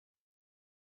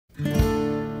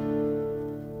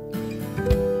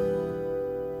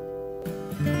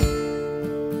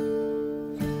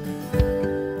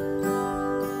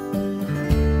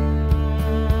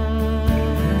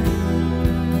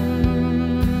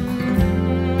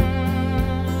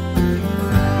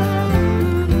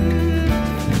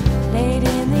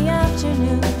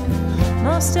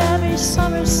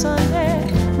summer Sunday,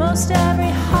 most every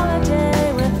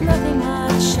holiday with nothing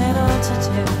much at all to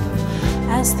do.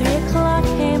 As 3 o'clock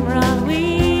came round,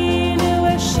 we knew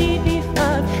where she'd be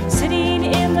found, sitting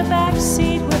in the back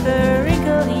seat with her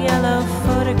wrinkled yellow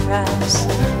photographs.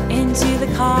 Into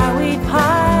the car we'd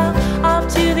pile,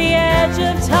 off to the edge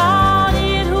of town.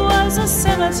 It was a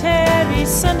cemetery,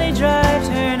 Sunday drive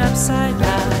turned upside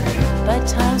down. But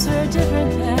times were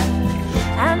different then,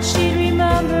 and she'd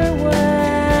remember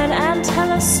when, and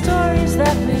tell us stories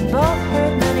that we'd both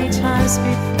heard many times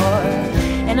before.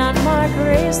 And on Mark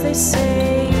Graves they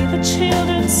say, the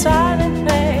children silent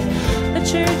pray, the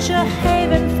church a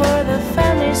haven for the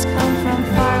families come from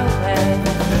far away.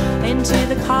 Into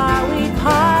the car we'd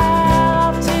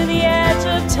pile, off to the edge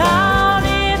of town.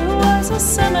 It was a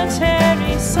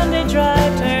cemetery, Sunday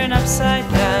drive turned upside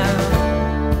down.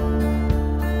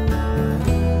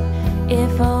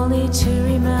 If only to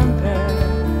remember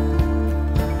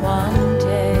one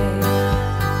day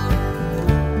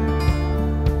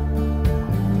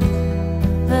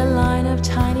the line of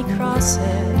tiny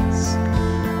crosses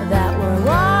that were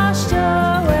washed away.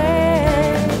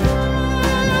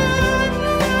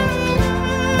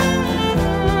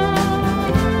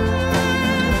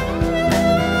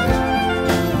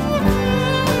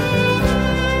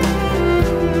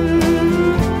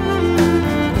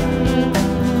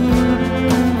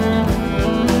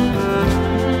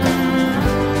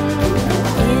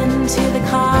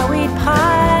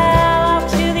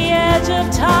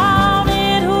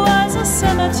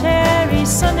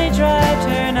 Sunday drive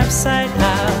turned upside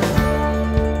down.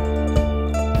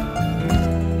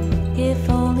 If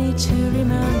only to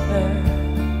remember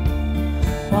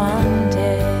one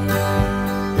day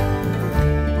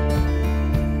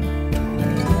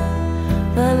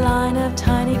the line of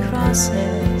tiny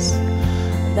crosses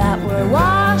that were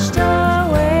washed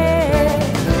away.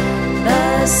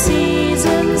 The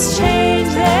seasons change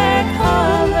their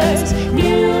colors,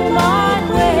 new might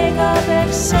wake up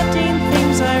accepting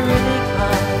things I really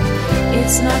can't.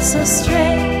 It's not so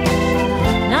strange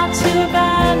not to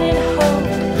abandon hope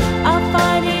of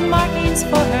finding markings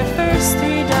for her first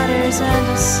 3 daughters and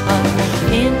a son.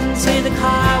 Into the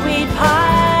car we'd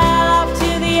pile, up to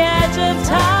the edge of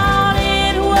town.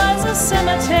 It was a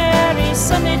cemetery,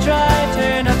 Sunday drive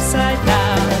turned upside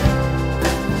down.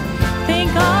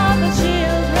 Think of the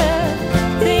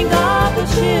children, think of the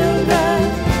children.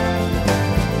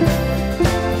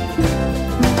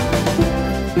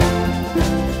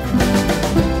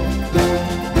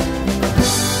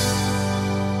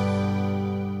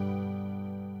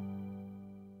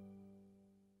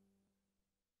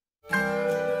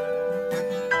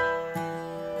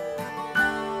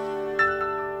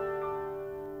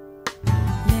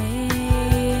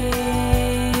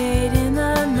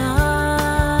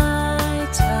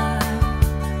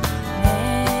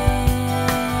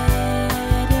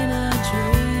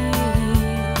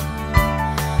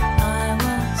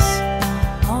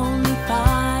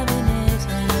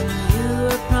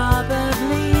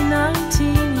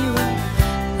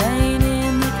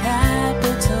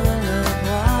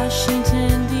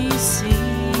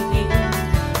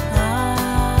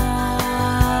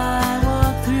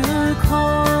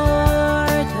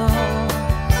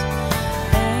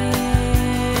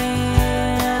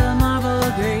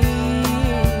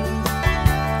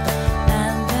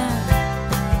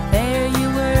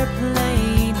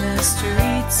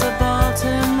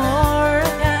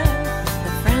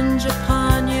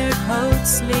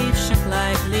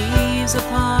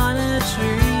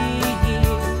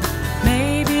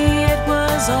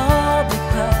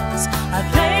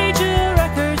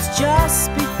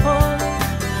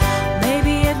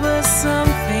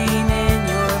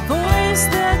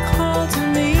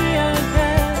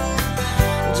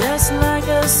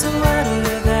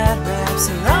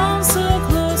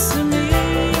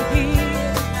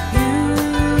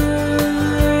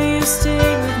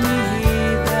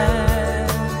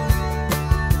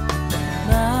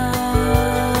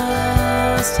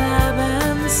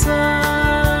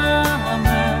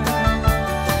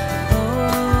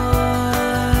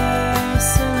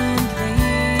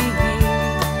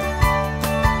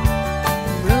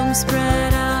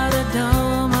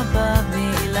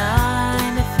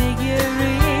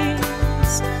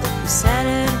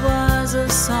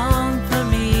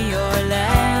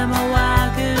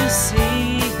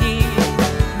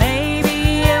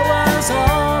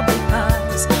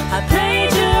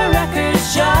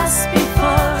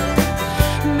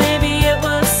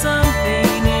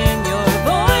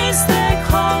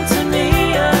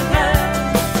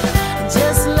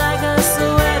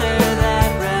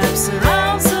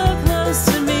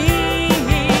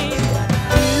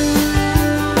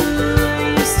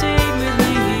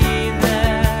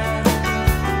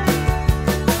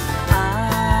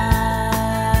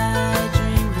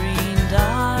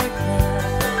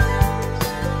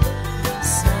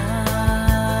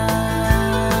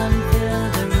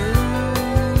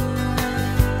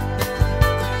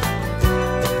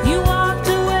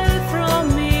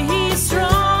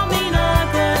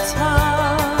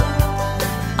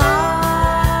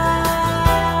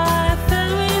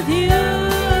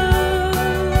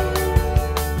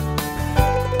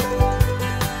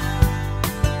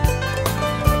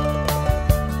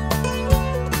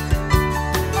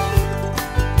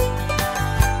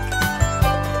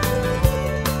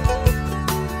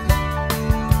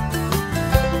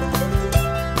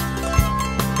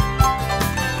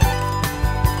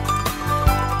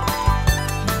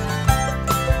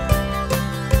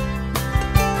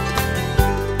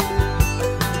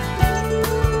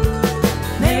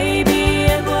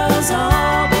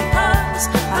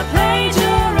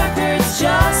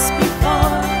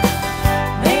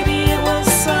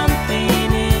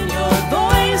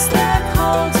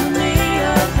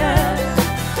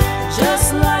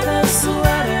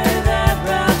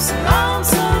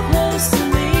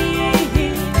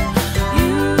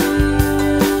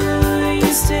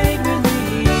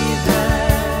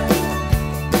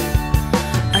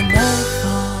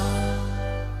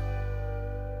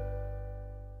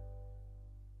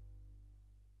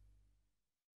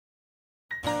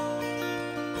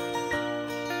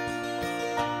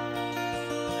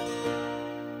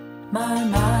 My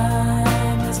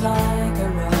mind is like a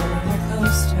roller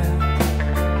coaster.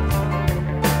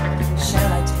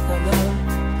 Shall I take a look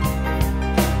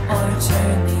or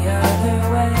turn the other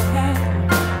way?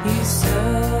 You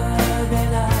stood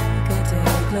there like a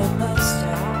dead globe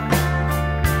poster,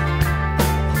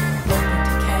 hoping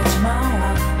to catch my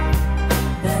eye.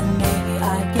 Then maybe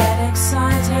I'd get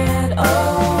excited. Oh,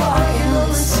 I can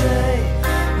only say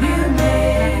you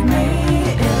made me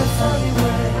in a funny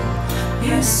way.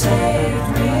 You saved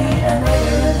me, and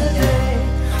later in the day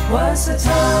was the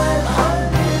time I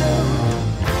knew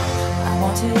I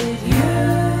wanted you.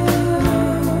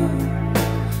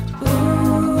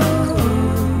 Ooh,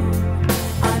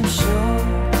 I'm sure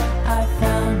I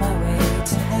found my way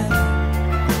to heaven.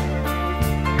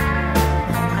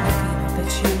 I'm looking up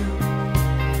at you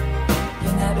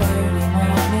in that early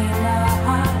morning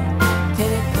light.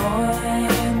 Did it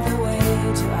point the way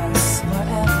to us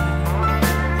forever?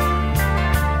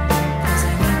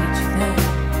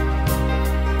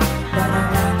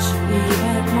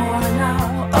 Even more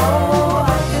now. Oh, I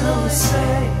can only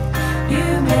say you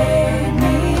made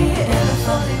me in a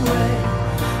funny way.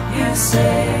 You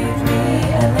saved me,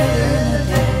 and later in the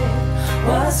day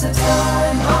was the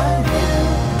time I knew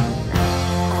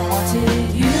I wanted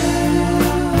you.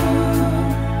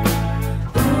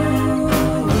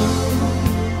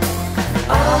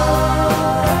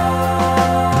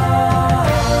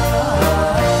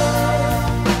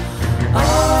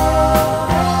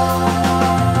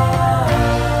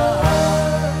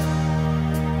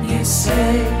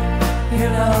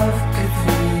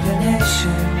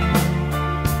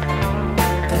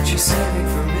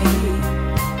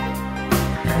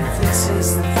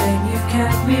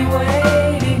 Kept me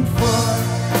waiting for,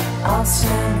 I'll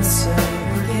stand the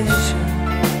segregation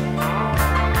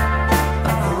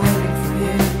of waiting for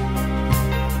you.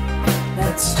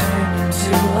 Let's turn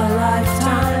into a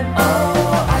lifetime.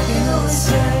 Oh, I can only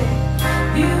say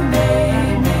you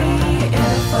made me in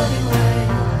a funny way.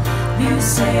 You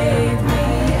saved me,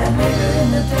 and later in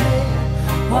the day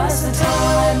was the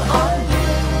time I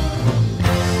knew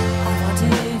I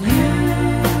wanted you.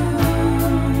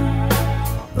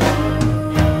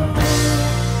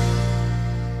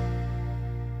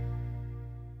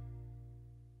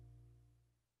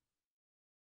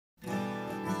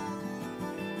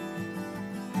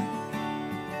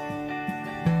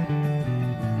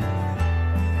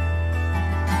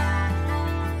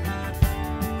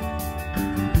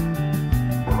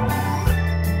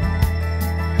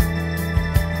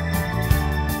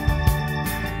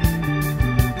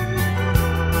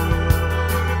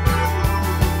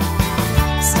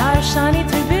 Shining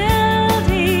through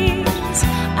buildings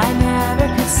I never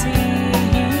could see.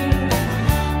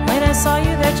 When I saw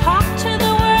you there talk to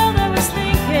the world, I was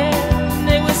thinking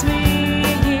it was me.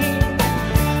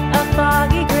 A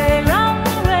foggy gray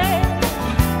runway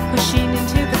pushing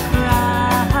into the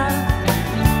crowd,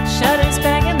 shutters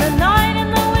bang in the night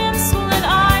and the wind, swollen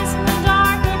eyes in the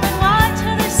dark, open wide to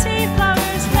the sea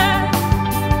flowers there.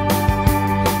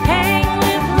 Hang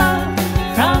with love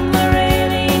from the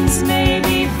railings,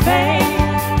 maybe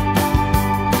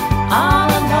all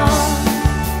alone,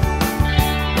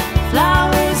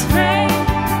 flowers gray,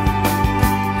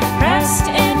 pressed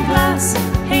in glass,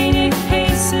 painted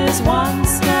cases, one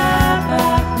step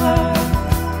backward.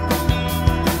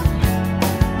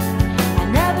 I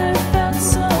never felt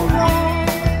so wrong.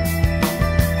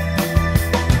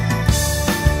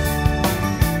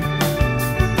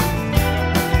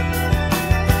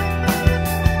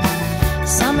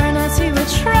 Summer nights we would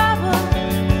travel,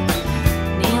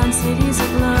 neon cities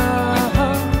aglow.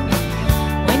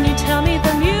 When you tell me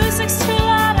the music's too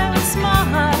loud, I would smile.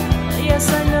 Yes,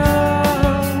 I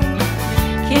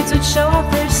know. Kids would show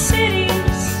off their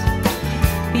cities,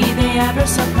 be they ever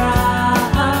so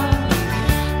proud.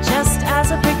 Just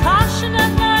as a precaution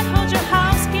at night, hold your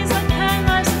house keys like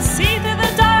penknives and see through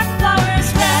the dark,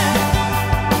 flowers red.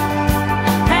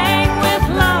 Hang with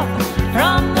love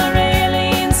from the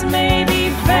railings,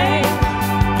 maybe fade.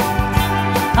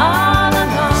 All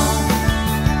alone,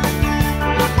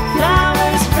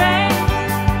 flowers gray,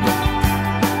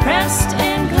 pressed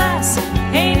in glass,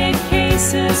 painted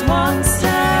cases, one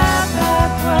step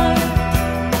backward.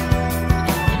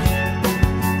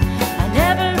 I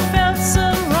never felt so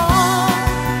wrong.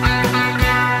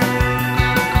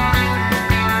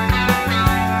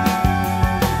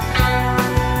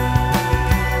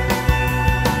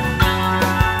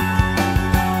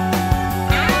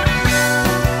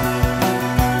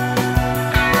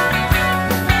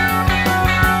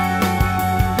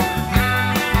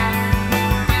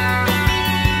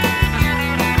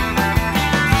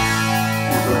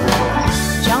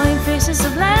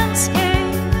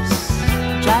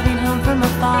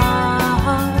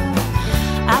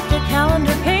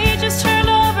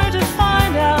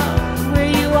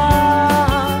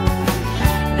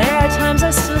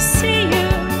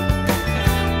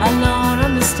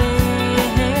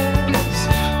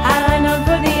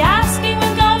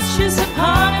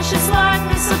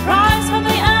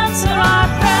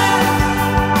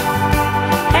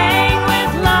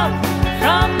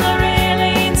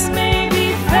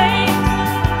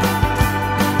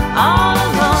 all